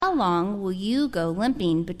how long will you go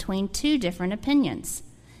limping between two different opinions?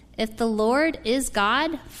 If the Lord is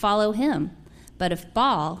God, follow him. But if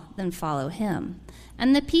Baal, then follow him."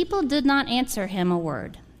 And the people did not answer him a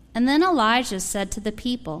word. And then Elijah said to the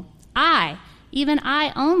people, "I, even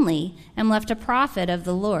I only, am left a prophet of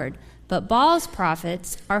the Lord, but Baal's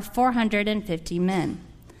prophets are 450 men.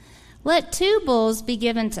 Let 2 bulls be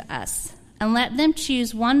given to us, and let them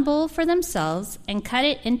choose 1 bull for themselves, and cut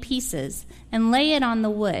it in pieces, and lay it on the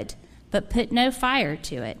wood, but put no fire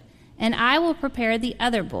to it. And I will prepare the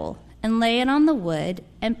other bull, and lay it on the wood,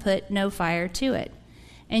 and put no fire to it.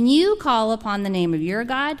 And you call upon the name of your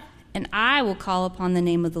God, and I will call upon the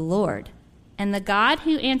name of the Lord. And the God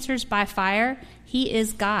who answers by fire, he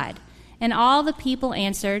is God." And all the people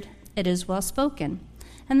answered, "It is well spoken."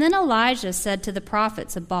 And then Elijah said to the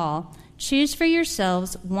prophets of Baal, "Choose for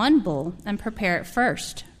yourselves 1 bull, and prepare it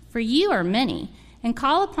first, for you are many, and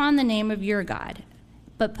call upon the name of your God,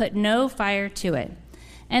 but put no fire to it."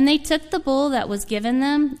 And they took the bull that was given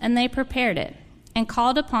them, and they prepared it, and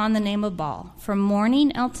called upon the name of Baal from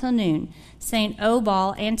morning until noon, saying, "O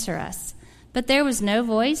Baal, answer us." But there was no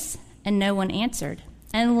voice, and no one answered.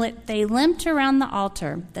 And they limped around the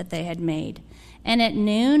altar that they had made. And at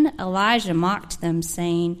noon Elijah mocked them,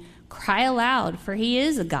 saying, "Cry aloud, for he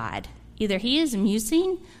is a god. Either he is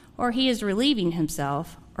musing, or he is relieving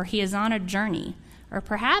himself, or he is on a journey, or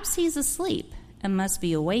perhaps he is asleep and must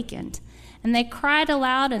be awakened." And they cried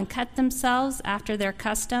aloud and cut themselves after their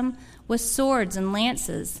custom with swords and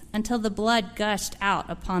lances until the blood gushed out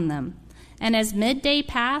upon them. And as midday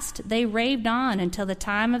passed, they raved on until the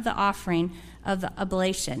time of the offering of the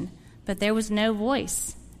oblation. But there was no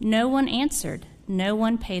voice. No one answered. No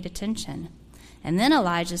one paid attention. And then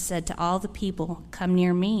Elijah said to all the people, "Come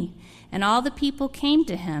near me." And all the people came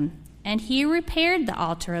to him. And he repaired the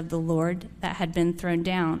altar of the Lord that had been thrown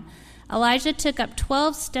down. Elijah took up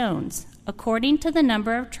 12 stones, according to the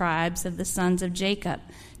number of tribes of the sons of Jacob,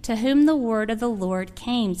 to whom the word of the Lord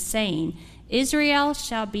came, saying, "Israel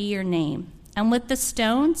shall be your name." And with the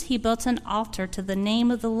stones he built an altar to the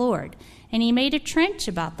name of the Lord, and he made a trench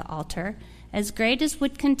about the altar, as great as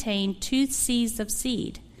would contain 2 seahs of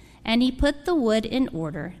seed. And he put the wood in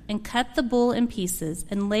order, and cut the bull in pieces,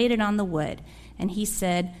 and laid it on the wood. And he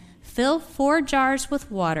said, "Fill 4 jars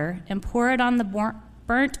with water, and pour it on the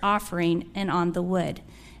burnt offering and on the wood."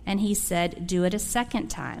 And he said, "Do it a second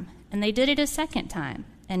time." And they did it a second time.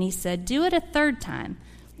 And he said, "Do it a third time."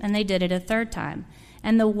 And they did it a third time.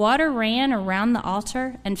 And the water ran around the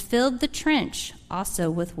altar and filled the trench also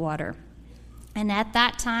with water. And at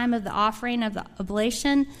that time of the offering of the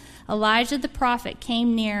oblation, Elijah the prophet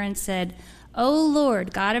came near and said, "O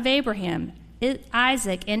Lord, God of Abraham,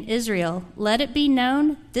 Isaac, and Israel, let it be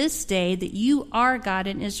known this day that you are God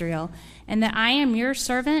in Israel, and that I am your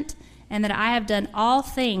servant, and that I have done all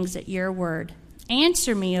things at your word.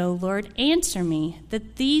 Answer me, O Lord, answer me,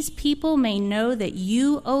 that these people may know that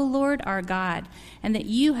you, O Lord, are God, and that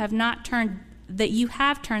you have turned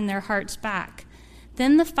their hearts back."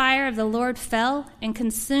 Then the fire of the Lord fell and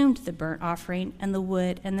consumed the burnt offering and the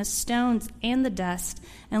wood and the stones and the dust,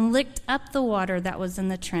 and licked up the water that was in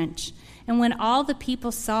the trench. And when all the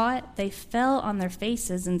people saw it, they fell on their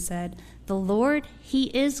faces and said, "The Lord, he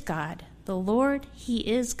is God. The Lord, he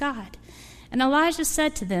is God." And Elijah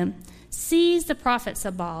said to them, "Seize the prophets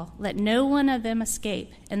of Baal, let no one of them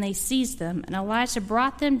escape." And they seized them, and Elijah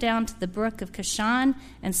brought them down to the brook of Kishon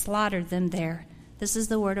and slaughtered them there. This is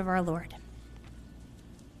the word of our Lord.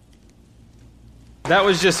 That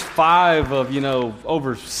was just 5 of,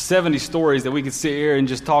 over 70 stories that we could sit here and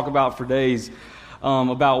just talk about for days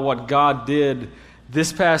about what God did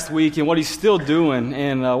this past week and what he's still doing.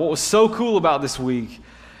 And what was so cool about this week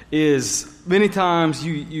is many times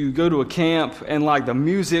you go to a camp and like the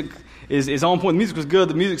music is on point. The music was good.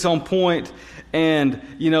 The music's on point, and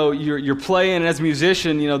you're playing. And as a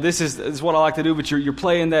musician, this is what I like to do. But you're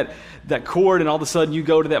playing that chord, and all of a sudden you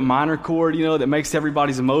go to that minor chord, that makes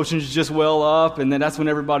everybody's emotions just well up, and then that's when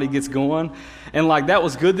everybody gets going. And like that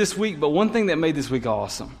was good this week. But one thing that made this week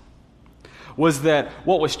awesome was that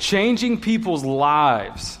what was changing people's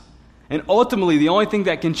lives, and ultimately the only thing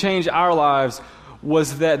that can change our lives,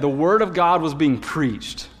 was that the Word of God was being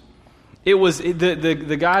preached. It was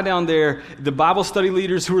the guy down there, the Bible study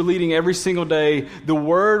leaders who were leading every single day. The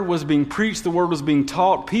Word was being preached. The Word was being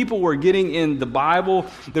taught. People were getting in the Bible.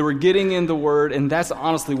 They were getting in the Word. And that's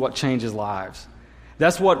honestly what changes lives.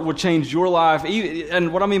 That's what would change your life.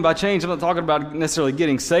 And what I mean by change, I'm not talking about necessarily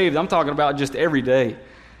getting saved. I'm talking about just every day.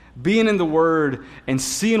 Being in the Word and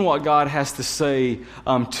seeing what God has to say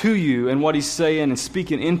to you and what He's saying and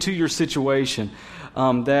speaking into your situation.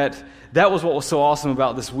 that was what was so awesome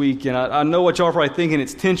about this week. And I know what y'all are probably thinking.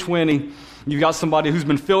 It's 10:20. You've got somebody who's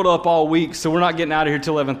been filled up all week, so we're not getting out of here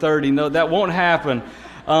till 11:30. No, that won't happen.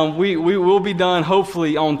 We will be done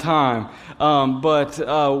hopefully on time. But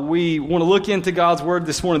we want to look into God's Word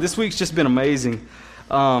this morning. This week's just been amazing.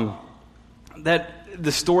 That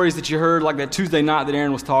the stories that you heard, like that Tuesday night that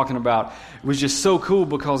Aaron was talking about, was just so cool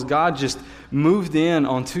because God just moved in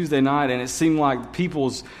on Tuesday night, and it seemed like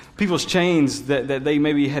people's chains that they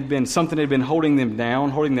maybe had been, something had been holding them down,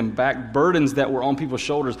 holding them back, burdens that were on people's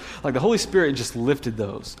shoulders, like the Holy Spirit just lifted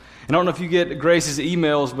those. And I don't know if you get Grace's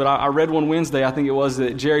emails, but I read one Wednesday, I think it was,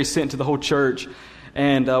 that Jerry sent to the whole church,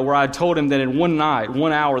 and where I told him that in one night,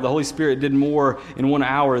 1 hour, the Holy Spirit did more in 1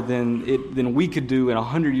 hour than we could do in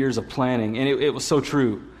 100 years of planning. And it was so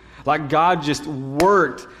true. Like God just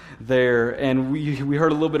worked there, and we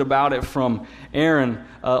heard a little bit about it from Aaron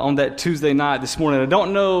on that Tuesday night this morning. I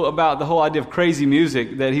don't know about the whole idea of crazy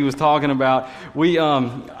music that he was talking about.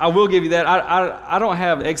 I will give you that. I don't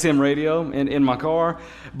have XM radio in my car,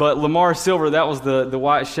 but Lamar Silver, that was the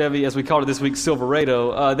white Chevy, as we called it this week,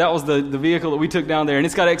 Silverado. That was the vehicle that we took down there, and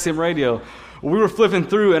it's got XM radio. We were flipping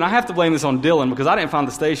through, and I have to blame this on Dylan because I didn't find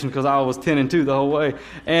the station because I was 10 and 2 the whole way.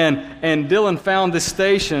 And Dylan found this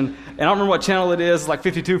station, and I don't remember what channel it is, like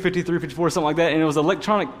 52, 53, 54, something like that, and it was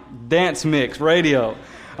electronic dance mix radio.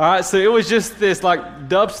 All right, so it was just this like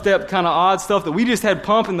dubstep kind of odd stuff that we just had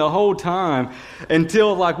pumping the whole time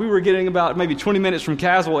until like we were getting about maybe 20 minutes from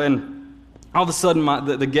Caswell, and all of a sudden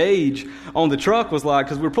the gauge on the truck was like,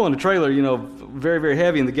 because we were pulling a trailer, very, very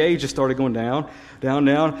heavy, and the gauge just started going down, down,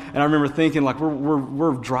 down. And I remember thinking, like,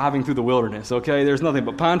 we're driving through the wilderness, okay? There's nothing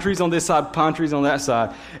but pine trees on this side, pine trees on that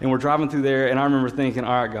side. And we're driving through there, and I remember thinking,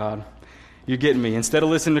 all right, God, you're getting me. Instead of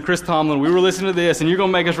listening to Chris Tomlin, we were listening to this, and you're going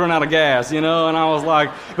to make us run out of gas, And I was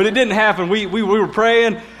like, but it didn't happen. We were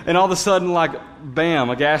praying, and all of a sudden, like, bam,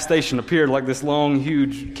 a gas station appeared, like this long,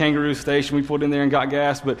 huge kangaroo station. We pulled in there and got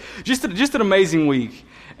gas. But just an amazing week.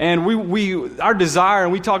 And our desire,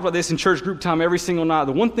 and we talked about this in church group time every single night,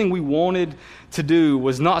 the one thing we wanted to do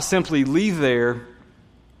was not simply leave there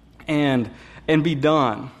and be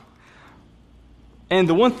done. And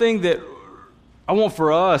the one thing that I want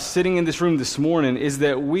for us sitting in this room this morning is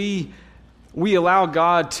that we allow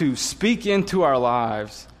God to speak into our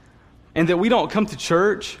lives, and that we don't come to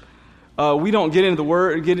church, we don't get into the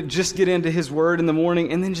Word, get into His Word in the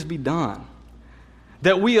morning and then just be done.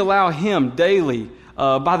 That we allow Him daily,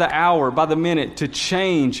 by the hour, by the minute, to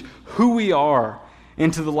change who we are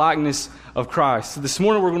into the likeness of Christ. So this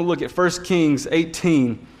morning we're going to look at 1 Kings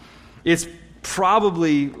 18. It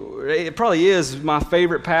probably is my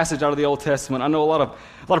favorite passage out of the Old Testament. I know a lot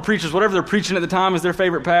of preachers, whatever they're preaching at the time is their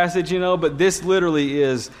favorite passage, but this literally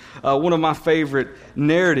is one of my favorite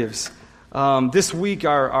narratives. This week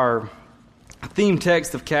our theme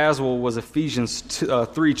text of Caswell was Ephesians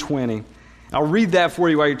 3:20. I'll read that for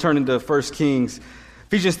you while you turn into 1 Kings.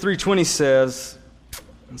 Ephesians 3:20 says,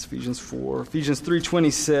 it's Ephesians 4. Ephesians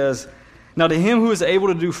 3:20 says, "Now to Him who is able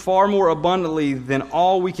to do far more abundantly than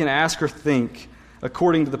all we can ask or think,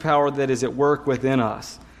 according to the power that is at work within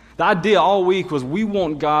us." The idea all week was we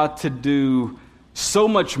want God to do so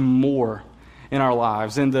much more in our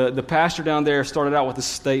lives. And the pastor down there started out with a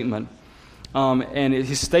statement. And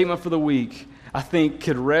his statement for the week, I think,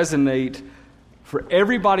 could resonate for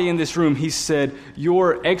everybody in this room. He said,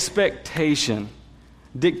 your expectation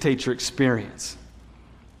dictates your experience.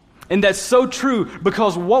 And that's so true,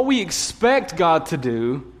 because what we expect God to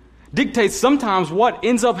do dictates sometimes what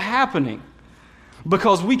ends up happening.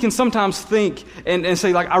 Because we can sometimes think and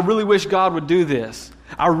say, like, I really wish God would do this.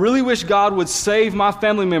 I really wish God would save my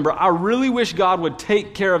family member. I really wish God would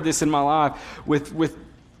take care of this in my life, with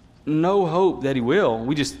no hope that He will.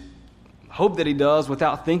 We just hope that He does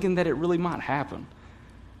without thinking that it really might happen.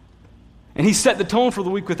 And he set the tone for the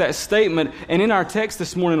week with that statement. And in our text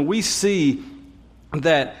this morning, we see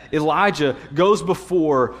that Elijah goes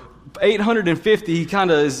before 850. He kind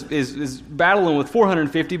of is battling with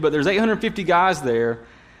 450, but there's 850 guys there.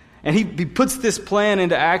 And he puts this plan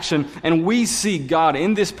into action, and we see God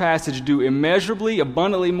in this passage do immeasurably,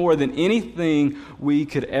 abundantly more than anything we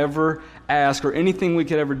could ever ask or anything we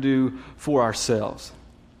could ever do for ourselves.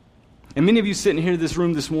 And many of you sitting here in this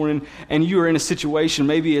room this morning, and you are in a situation,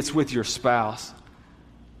 maybe it's with your spouse.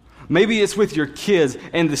 Maybe it's with your kids,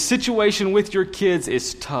 and the situation with your kids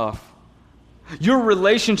is tough. Your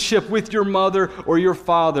relationship with your mother or your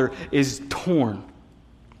father is torn.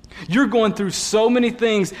 You're going through so many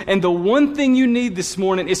things, and the one thing you need this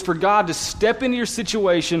morning is for God to step into your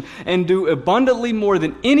situation and do abundantly more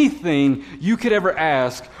than anything you could ever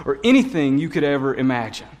ask or anything you could ever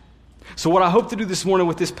imagine. So what I hope to do this morning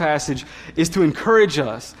with this passage is to encourage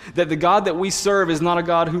us that the God that we serve is not a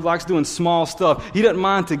God who likes doing small stuff. He doesn't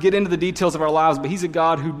mind to get into the details of our lives, but he's a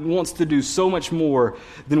God who wants to do so much more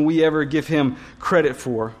than we ever give him credit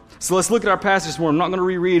for. So let's look at our passage this morning. I'm not going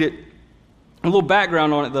to reread it. A little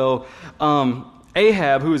background on it, though.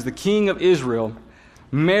 Ahab, who is the king of Israel,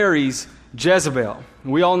 marries Jezebel.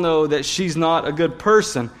 We all know that she's not a good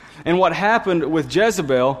person. And what happened with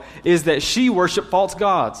Jezebel is that she worshiped false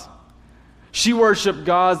gods. She worshiped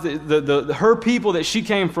gods, her people that she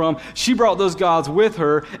came from, she brought those gods with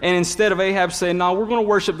her, and instead of Ahab saying, no, we're going to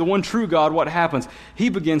worship the one true God, what happens? He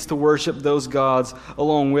begins to worship those gods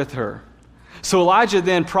along with her. So Elijah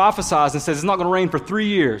then prophesies and says it's not going to rain for 3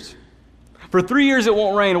 years. For 3 years it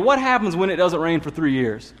won't rain. And what happens when it doesn't rain for 3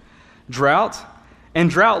 years? Drought, and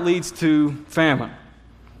drought leads to famine.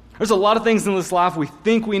 There's a lot of things in this life we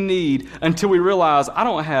think we need until we realize I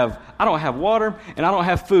don't have water and I don't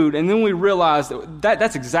have food. And then we realize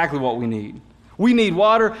that's exactly what we need. We need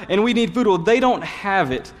water and we need food. Well, they don't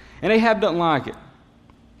have it, and Ahab doesn't like it.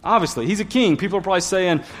 Obviously, he's a king. People are probably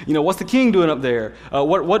saying, what's the king doing up there?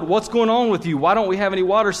 What's going on with you? Why don't we have any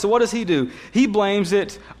water? So what does he do? He blames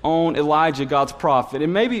it on Elijah, God's prophet.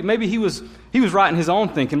 And maybe he was right in his own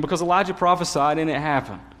thinking because Elijah prophesied and it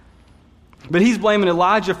happened. But he's blaming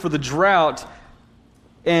Elijah for the drought,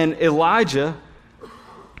 and Elijah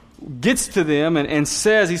gets to them and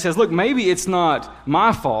says, look, maybe it's not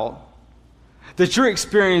my fault that you're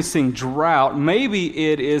experiencing drought. Maybe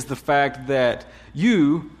it is the fact that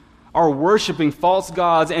you are worshiping false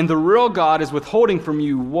gods and the real God is withholding from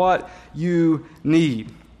you what you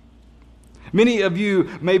need. Many of you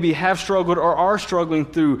maybe have struggled or are struggling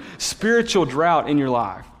through spiritual drought in your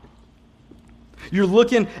life. You're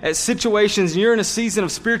looking at situations, and you're in a season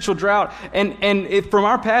of spiritual drought, and from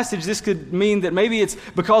our passage, this could mean that maybe it's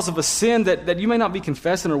because of a sin that you may not be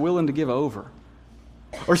confessing or willing to give over.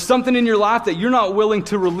 Or something in your life that you're not willing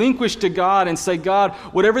to relinquish to God and say, God,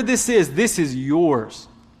 whatever this is yours.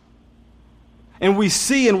 And we'll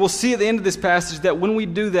see at the end of this passage that when we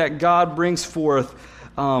do that, God brings forth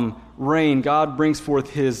rain. God brings forth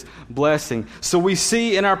his blessing. So we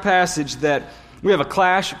see in our passage that we have a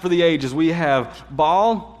clash for the ages. We have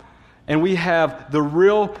Baal and we have the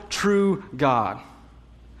real, true God.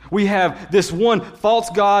 We have this one false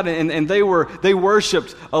god, and they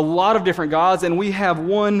worshipped a lot of different gods, and we have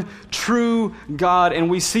one true God, and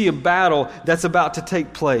we see a battle that's about to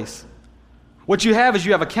take place. What you have is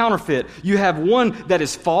you have a counterfeit. You have one that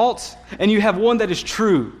is false, and you have one that is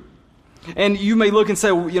true. And you may look and say,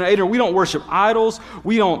 Adrian, we don't worship idols.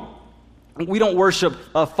 We don't worship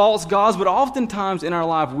false gods, but oftentimes in our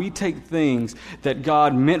life we take things that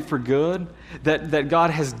God meant for good, that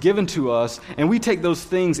God has given to us, and we take those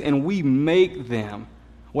things and we make them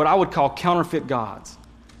what I would call counterfeit gods.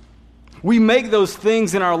 We make those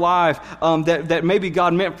things in our life that maybe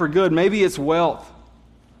God meant for good. Maybe it's wealth.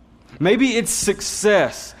 Maybe it's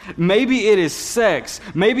success. Maybe it is sex.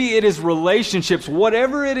 Maybe it is relationships.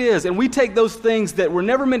 Whatever it is. And we take those things that were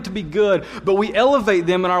never meant to be good, but we elevate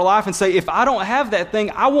them in our life and say, if I don't have that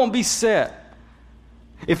thing, I won't be set.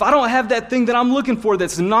 If I don't have that thing that I'm looking for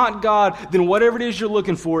that's not God, then whatever it is you're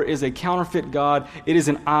looking for is a counterfeit God. It is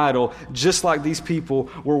an idol, just like these people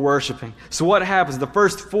were worshiping. So what happens? The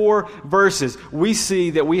first 4 verses, we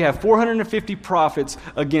see that we have 450 prophets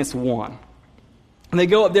against one. And they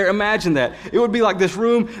go up there, imagine that. It would be like this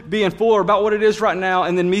room being full, or about what it is right now,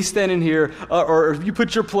 and then me standing here, or if you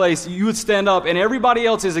put your place, you would stand up, and everybody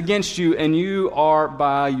else is against you, and you are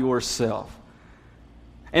by yourself.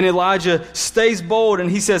 And Elijah stays bold, and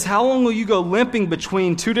he says, how long will you go limping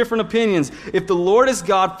between 2 different opinions? If the Lord is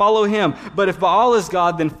God, follow him. But if Baal is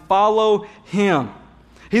God, then follow him.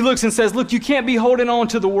 He looks and says, look, you can't be holding on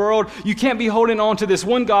to the world. You can't be holding on to this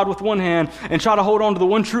one God with one hand and try to hold on to the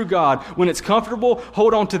one true God. When it's comfortable,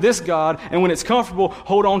 hold on to this God. And when it's comfortable,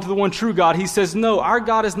 hold on to the one true God. He says, no, our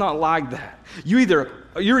God is not like that.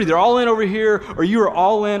 You're either all in over here or you are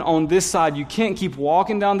all in on this side. You can't keep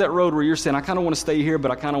walking down that road where you're saying, I kind of want to stay here,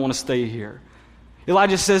 but I kind of want to stay here.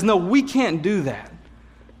 Elijah says, no, we can't do that.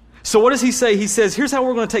 So what does he say? He says, here's how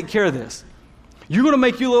we're going to take care of this. You're going to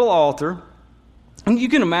make you a little altar. And you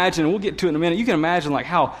can imagine, and we'll get to it in a minute, you can imagine like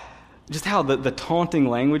how the taunting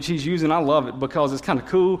language he's using. I love it because it's kind of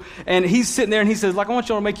cool. And he's sitting there and he says, like, I want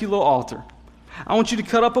y'all to make you a little altar. I want you to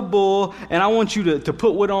cut up a bull, and I want you to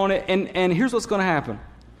put wood on it. And here's what's going to happen.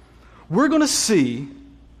 We're going to see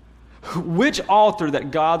which altar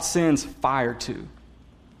that God sends fire to.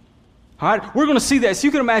 All right, we're going to see that. So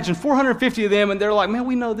you can imagine 450 of them, and they're like, man,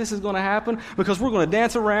 we know this is going to happen because we're going to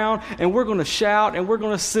dance around, and we're going to shout, and we're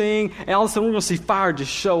going to sing, and all of a sudden we're going to see fire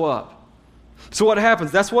just show up. So what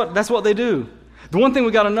happens? That's what they do. The one thing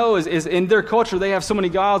we got to know is in their culture they have so many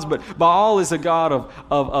gods, but Baal is a god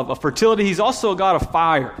of fertility. He's also a god of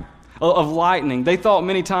fire, of lightning. They thought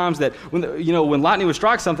many times that when lightning would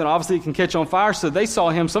strike something, obviously it can catch on fire. So they saw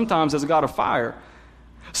him sometimes as a god of fire.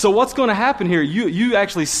 So what's going to happen here? You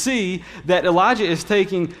actually see that Elijah is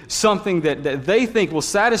taking something that they think will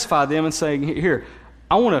satisfy them and saying, here,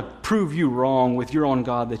 I want to prove you wrong with your own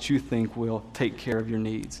God that you think will take care of your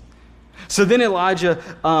needs. So then Elijah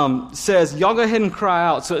says, y'all go ahead and cry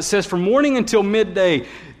out. So it says from morning until midday,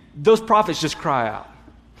 those prophets just cry out.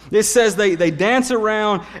 It says they dance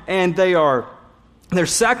around and they're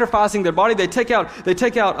sacrificing their body. They take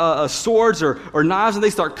out swords or knives and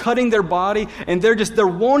they start cutting their body. And they're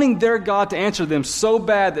wanting their God to answer them so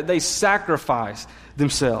bad that they sacrifice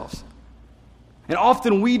themselves. And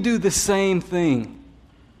often we do the same thing.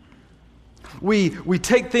 We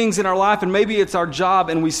take things in our life, and maybe it's our job,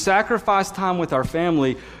 and we sacrifice time with our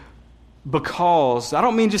family because, I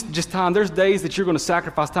don't mean just time. There's days that you're going to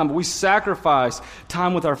sacrifice time, but we sacrifice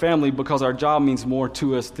time with our family because our job means more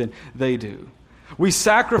to us than they do. We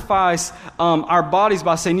sacrifice our bodies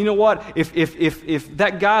by saying, you know what, if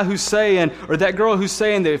that guy who's saying, or that girl who's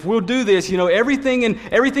saying that if we'll do this, everything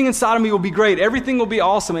inside of me will be great, everything will be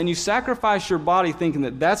awesome, and you sacrifice your body thinking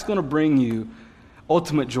that that's going to bring you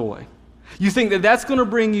ultimate joy. You think that that's going to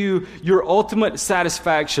bring you your ultimate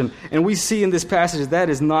satisfaction. And we see in this passage that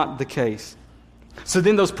is not the case. So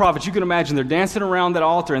then those prophets, you can imagine, they're dancing around that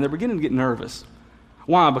altar and they're beginning to get nervous.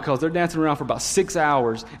 Why? Because they're dancing around for about 6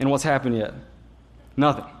 hours and what's happened yet?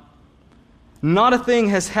 Nothing. Not a thing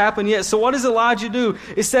has happened yet. So what does Elijah do?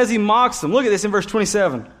 It says he mocks them. Look at this in verse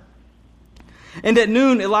 27. And at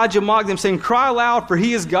noon Elijah mocked them, saying, cry aloud, for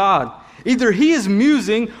he is God. Either he is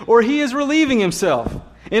musing or he is relieving himself.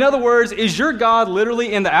 In other words, is your God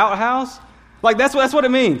literally in the outhouse? Like that's what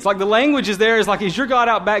it means. Like the language is there is like, is your God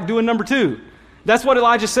out back doing number 2? That's what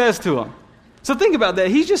Elijah says to him. So think about that.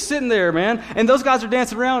 He's just sitting there, man, and those guys are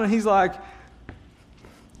dancing around, and he's like,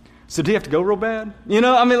 so do you have to go real bad?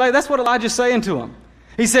 That's what Elijah's saying to him.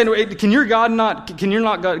 He said, can your God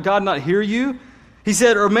not hear you? He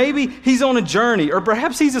said, or maybe he's on a journey, or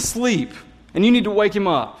perhaps he's asleep, and you need to wake him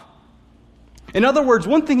up. In other words,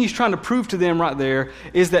 one thing he's trying to prove to them right there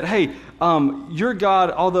is that, hey, your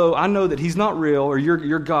God, although I know that he's not real, or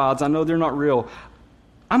your gods, I know they're not real,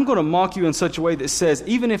 I'm going to mock you in such a way that says,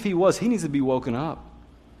 even if he was, he needs to be woken up.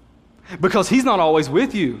 Because he's not always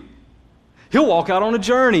with you. He'll walk out on a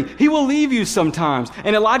journey. He will leave you sometimes.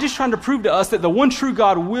 And Elijah's trying to prove to us that the one true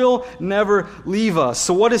God will never leave us.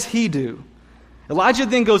 So what does he do? Elijah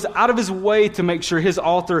then goes out of his way to make sure his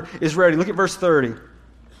altar is ready. Look at verse 30.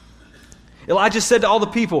 Elijah said to all the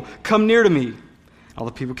people, come near to me. All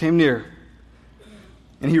the people came near.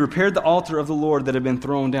 And he repaired the altar of the Lord that had been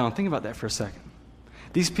thrown down. Think about that for a second.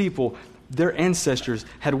 These people, their ancestors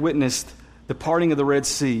had witnessed the parting of the Red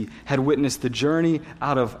Sea, had witnessed the journey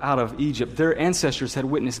out of Egypt. Their ancestors had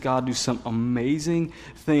witnessed God do some amazing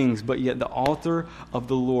things, but yet the altar of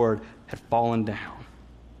the Lord had fallen down.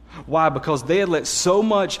 Why? Because they had let so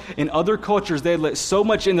much in other cultures, they had let so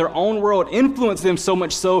much in their own world influence them so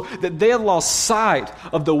much so that they had lost sight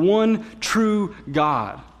of the one true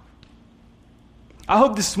God. I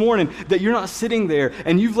hope this morning that you're not sitting there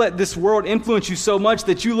and you've let this world influence you so much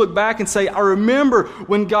that you look back and say, I remember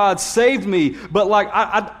when God saved me, but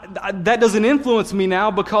that doesn't influence me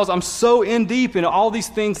now because I'm so in deep in all these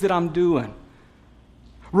things that I'm doing.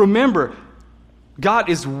 Remember, God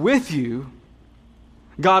is with you.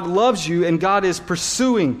 God loves you, and God is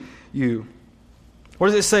pursuing you. What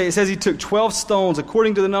does it say? It says he took 12 stones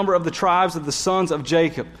according to the number of the tribes of the sons of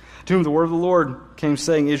Jacob, to whom the word of the Lord came,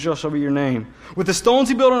 saying, Israel shall be your name. With the stones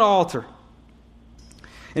he built an altar,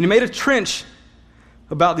 and he made a trench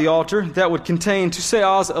about the altar that would contain 2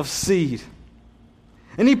 seahs of seed.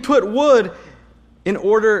 And he put wood in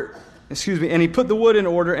order, and he put the wood in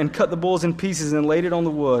order and cut the bulls in pieces and laid it on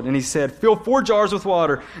the wood. And he said, fill 4 jars with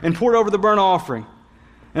water and pour it over the burnt offering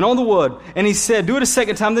and on the wood. And he said, do it a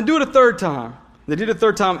second time, then do it a third time. They did it a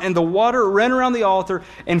third time, and the water ran around the altar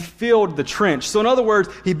and filled the trench. So in other words,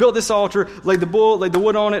 he built this altar, laid the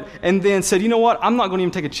wood on it, and then said, you know what, I'm not going to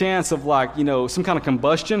even take a chance of some kind of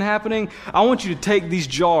combustion happening. I want you to take these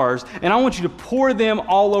jars, and I want you to pour them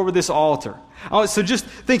all over this altar. So just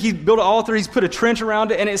think, he built an altar, he's put a trench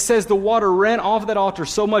around it, and it says the water ran off of that altar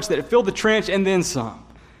so much that it filled the trench and then some.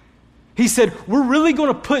 He said, we're really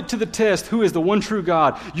going to put to the test who is the one true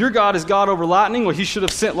God. Your God is God over lightning. Well, he should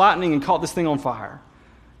have sent lightning and caught this thing on fire.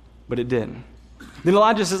 But it didn't. Then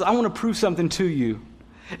Elijah says, I want to prove something to you.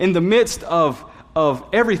 In the midst of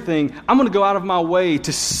everything, I'm going to go out of my way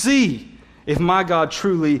to see if my God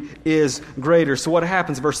truly is greater. So what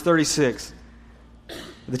happens? Verse 36. At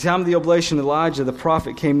the time of the oblation, Elijah the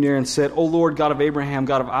prophet came near and said, O Lord, God of Abraham,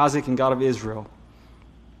 God of Isaac, and God of Israel,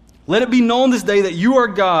 let it be known this day that you are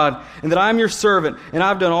God, and that I am your servant, and I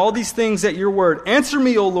have done all these things at your word. Answer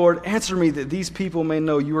me, O Lord, answer me, that these people may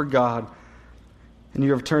know you are God, and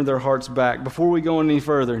you have turned their hearts back. Before we go any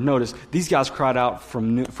further, notice, these guys cried out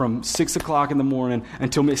from 6 o'clock in the morning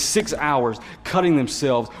until 6 hours, cutting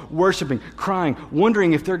themselves, worshiping, crying,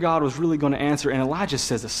 wondering if their God was really going to answer. And Elijah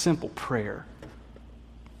says a simple prayer.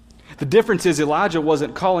 The difference is Elijah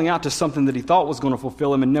wasn't calling out to something that he thought was going to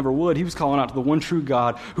fulfill him and never would. He was calling out to the one true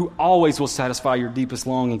God who always will satisfy your deepest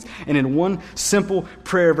longings. And in one simple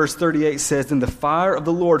prayer, verse 38 says, Then the fire of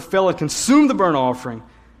the Lord fell and consumed the burnt offering,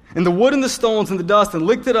 and the wood and the stones and the dust, and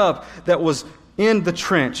licked it up that was in the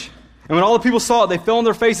trench. And when all the people saw it, they fell on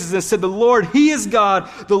their faces and said, The Lord, He is God.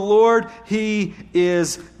 The Lord, He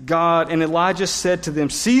is God. And Elijah said to them,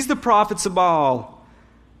 Seize the prophets of Baal.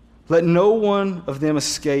 Let no one of them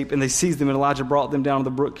escape. And they seized them, and Elijah brought them down to the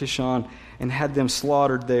brook Kishon and had them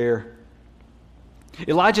slaughtered there.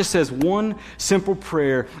 Elijah says one simple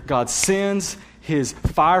prayer. God sends His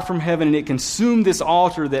fire from heaven, and it consumed this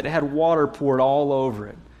altar that had water poured all over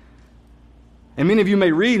it. And many of you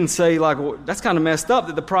may read and say, well, that's kind of messed up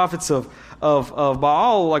that the prophets of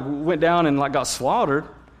Baal went down and got slaughtered.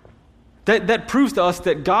 That proves to us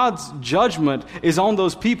that God's judgment is on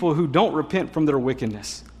those people who don't repent from their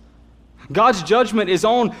wickedness. God's judgment is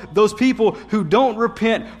on those people who don't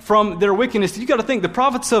repent from their wickedness. You got to think, the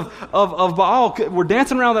prophets of Baal were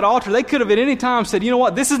dancing around that altar. They could have at any time said, you know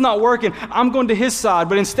what, this is not working. I'm going to his side.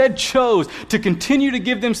 But instead chose to continue to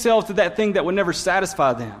give themselves to that thing that would never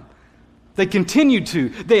satisfy them. They continued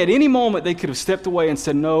to. At any moment, they could have stepped away and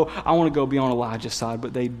said, no, I want to go be on Elijah's side.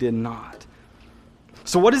 But they did not.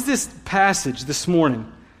 So what does this passage this morning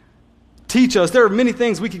teach us? There are many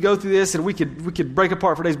things we could go through this and we could break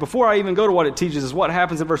apart for days. Before I even go to what it teaches us, what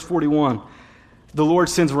happens in verse 41? The Lord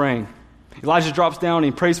sends rain. Elijah drops down and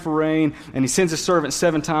he prays for rain, and he sends his servant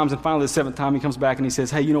 7 times, and finally the 7th time he comes back and he says,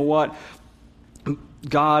 hey, you know what?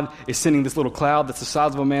 God is sending this little cloud that's the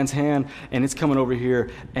size of a man's hand, and it's coming over here,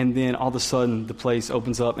 and then all of a sudden the place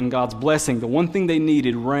opens up, and God's blessing, the one thing they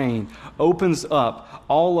needed, rain, opens up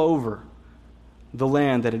all over the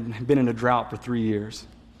land that had been in a drought for 3 years.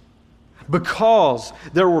 Because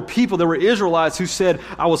there were Israelites who said,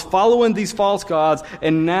 I was following these false gods,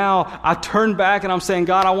 and now I turn back and I'm saying,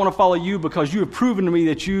 God, I want to follow you because you have proven to me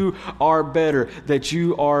that you are better, that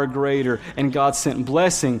you are greater. And God sent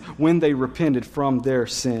blessing when they repented from their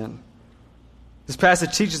sin. This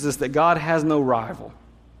passage teaches us that God has no rival.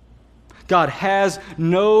 God has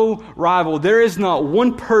no rival. There is not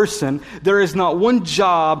one person, there is not one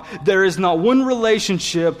job, there is not one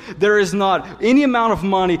relationship, there is not any amount of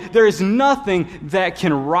money, there is nothing that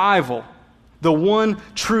can rival the one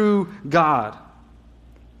true God.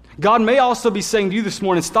 God may also be saying to you this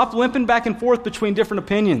morning, stop limping back and forth between different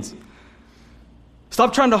opinions.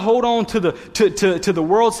 Stop trying to hold on to the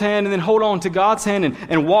world's hand and then hold on to God's hand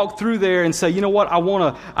and walk through there and say, you know what,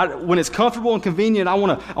 when it's comfortable and convenient, I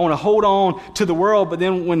want to hold on to the world, but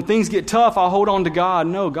then when things get tough, I'll hold on to God.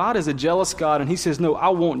 No, God is a jealous God, and He says, no, I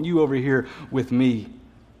want you over here with me.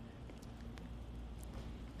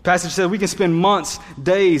 The passage says we can spend months,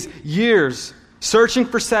 days, years searching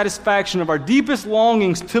for satisfaction of our deepest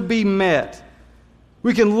longings to be met.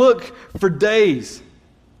 We can look for days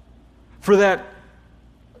for that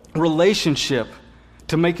relationship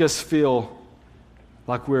to make us feel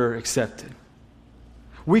like we're accepted.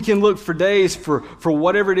 We can look for days for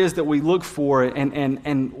whatever it is that we look for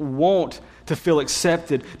and want to feel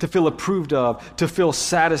accepted, to feel approved of, to feel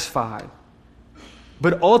satisfied.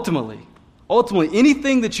 But ultimately,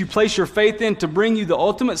 anything that you place your faith in to bring you the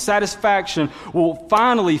ultimate satisfaction will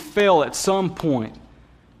finally fail at some point.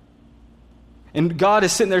 And God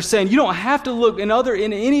is sitting there saying, you don't have to look in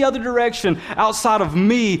any other direction outside of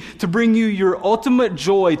me to bring you your ultimate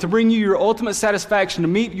joy, to bring you your ultimate satisfaction, to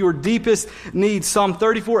meet your deepest needs. Psalm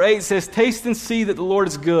 34:8 says, taste and see that the Lord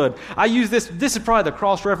is good. I use this is probably the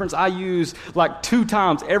cross-reference I use 2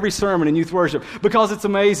 times every sermon in youth worship because it's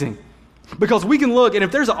amazing. Because we can look, and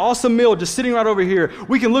if there's an awesome meal just sitting right over here,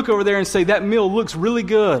 we can look over there and say, that meal looks really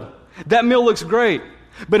good. That meal looks great.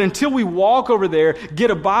 But until we walk over there,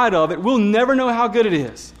 get a bite of it, we'll never know how good it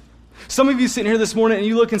is. Some of you sitting here this morning and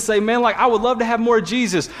you look and say, man, I would love to have more of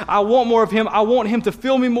Jesus. I want more of Him. I want Him to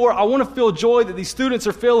fill me more. I want to feel joy that these students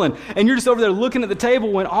are feeling. And you're just over there looking at the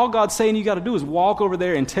table when all God's saying you got to do is walk over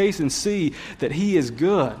there and taste and see that He is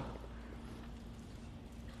good.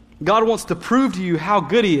 God wants to prove to you how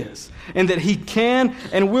good He is and that He can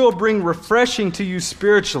and will bring refreshing to you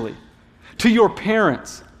spiritually. to your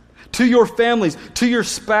parents, to your families, to your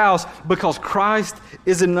spouse, because Christ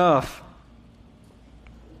is enough.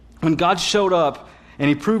 When God showed up and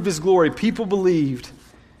He proved His glory, people believed,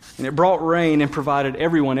 and it brought rain and provided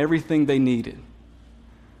everyone everything they needed.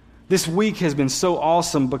 This week has been so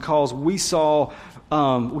awesome because we saw,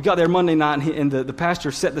 we got there Monday night, and the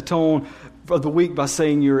pastor set the tone of the week by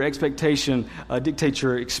saying your expectation dictates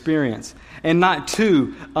your experience. And night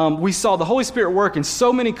 2, we saw the Holy Spirit work in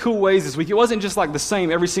so many cool ways this week. It wasn't just like the same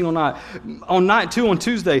every single night. On night 2 on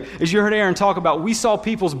Tuesday, as you heard Aaron talk about, we saw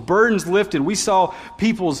people's burdens lifted. We saw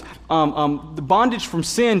people's the bondage from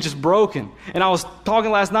sin just broken. And I was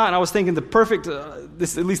talking last night, and I was thinking the perfect,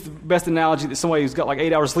 this at least the best analogy that somebody who's got like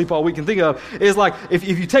 8 hours sleep all week can think of is like if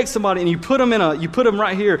you take somebody and you put them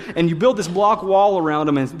right here, and you build this block wall around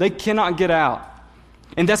them, and they cannot get out.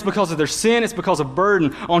 And that's because of their sin. It's because of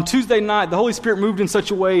burden. On Tuesday night, the Holy Spirit moved in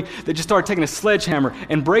such a way that just started taking a sledgehammer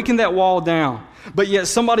and breaking that wall down. But yet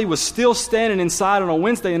somebody was still standing inside, and on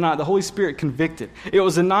Wednesday night, the Holy Spirit convicted. It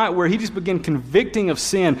was a night where He just began convicting of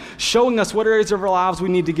sin, showing us what areas of our lives we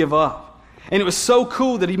need to give up. And it was so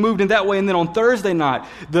cool that He moved in that way. And then on Thursday night,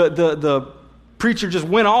 the preacher just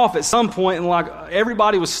went off at some point, and like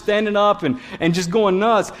everybody was standing up and just going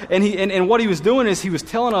nuts. And what he was doing is he was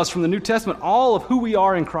telling us from the New Testament all of who we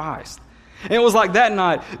are in Christ. And it was like that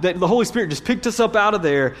night that the Holy Spirit just picked us up out of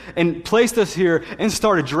there and placed us here and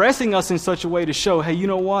started dressing us in such a way to show, hey, you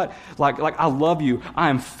know what? Like I love you. I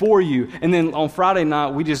am for you. And then on Friday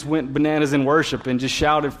night, we just went bananas in worship and just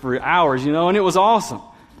shouted for hours, and it was awesome.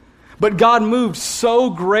 But God moved so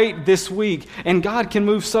great this week, and God can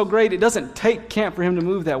move so great. It doesn't take camp for Him to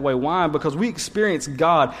move that way. Why? Because we experience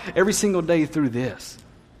God every single day through this.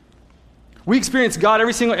 We experience God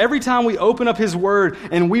every time we open up His Word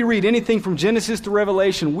and we read anything from Genesis to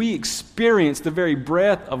Revelation, we experience the very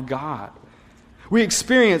breath of God. We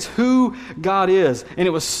experience who God is, and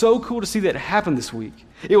it was so cool to see that happen this week.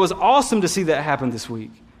 It was awesome to see that happen this week.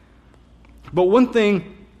 But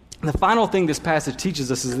the final thing this passage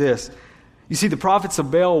teaches us is this. You see, the prophets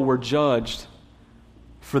of Baal were judged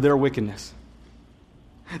for their wickedness.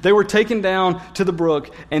 They were taken down to the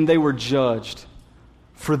brook, and they were judged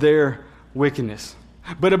for their wickedness.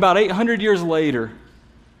 But about 800 years later,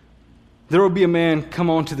 there will be a man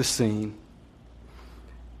come onto the scene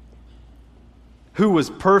who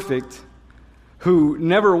was perfect, who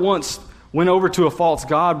never once went over to a false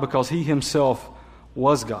god because he himself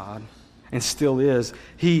was God. And still is.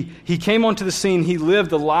 He came onto the scene. He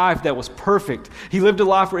lived a life that was perfect. He lived a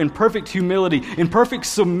life in perfect humility, in perfect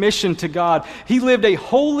submission to God. He lived a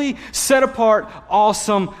holy, set-apart,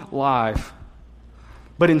 awesome life.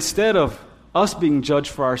 But instead of us being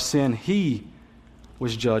judged for our sin, He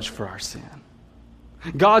was judged for our sin.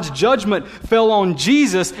 God's judgment fell on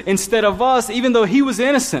Jesus instead of us, even though He was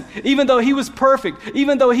innocent, even though He was perfect,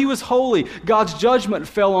 even though He was holy. God's judgment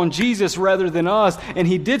fell on Jesus rather than us, and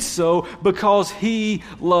He did so because He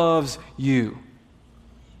loves you.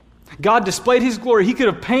 God displayed His glory. He could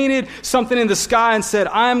have painted something in the sky and said,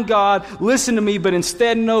 I am God, listen to me. But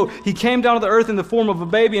instead, no, He came down to the earth in the form of a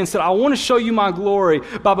baby and said, I want to show you my glory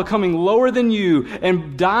by becoming lower than you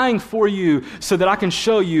and dying for you so that I can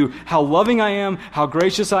show you how loving I am, how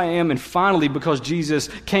gracious I am, and finally, because Jesus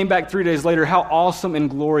came back 3 days later, how awesome and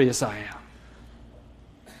glorious I am.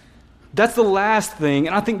 That's the last thing,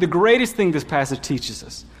 and I think the greatest thing this passage teaches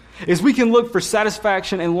us is we can look for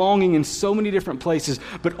satisfaction and longing in so many different places,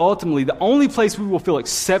 but ultimately the only place we will feel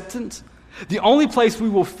acceptance, the only place we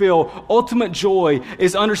will feel ultimate joy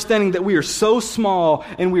is understanding that we are so small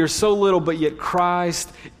and we are so little, but yet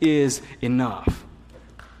Christ is enough.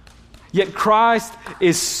 Yet Christ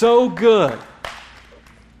is so good.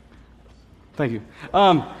 Thank you.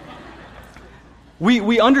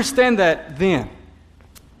 We understand that then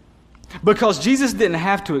because Jesus didn't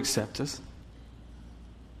have to accept us.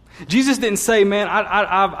 Jesus didn't say, man,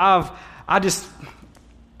 I just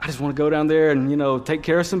want to go down there and, take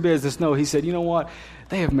care of some business. No, He said, you know what?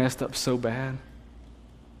 They have messed up so bad.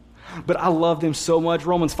 But I love them so much.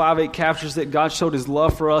 Romans 5:8 captures that God showed His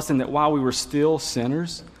love for us and that while we were still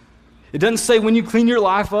sinners. It doesn't say when you clean your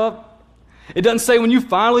life up. It doesn't say when you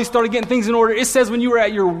finally started getting things in order. It says when you were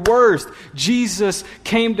at your worst, Jesus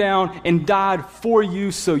came down and died for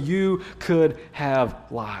you so you could have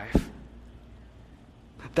life.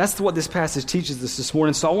 That's what this passage teaches us this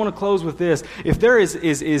morning. So I want to close with this. If there is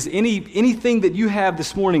anything that you have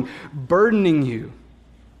this morning burdening you,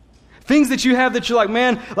 things that you have that you're like,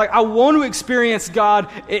 man, I want to experience God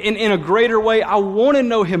in a greater way. I want to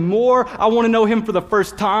know Him more. I want to know Him for the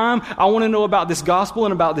first time. I want to know about this gospel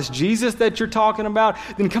and about this Jesus that you're talking about.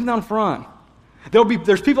 Then come down front.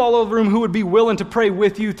 There's people all over the room who would be willing to pray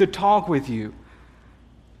with you, to talk with you.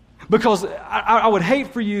 Because I would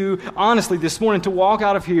hate for you, honestly, this morning to walk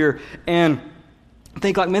out of here and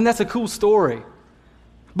think like, man, that's a cool story.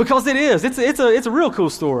 Because it is. It's a real cool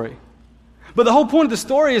story. But the whole point of the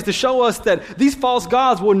story is to show us that these false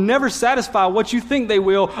gods will never satisfy what you think they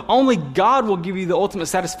will. Only God will give you the ultimate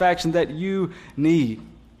satisfaction that you need.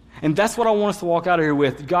 And that's what I want us to walk out of here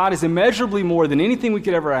with. God is immeasurably more than anything we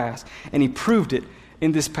could ever ask. And he proved it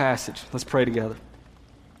in this passage. Let's pray together.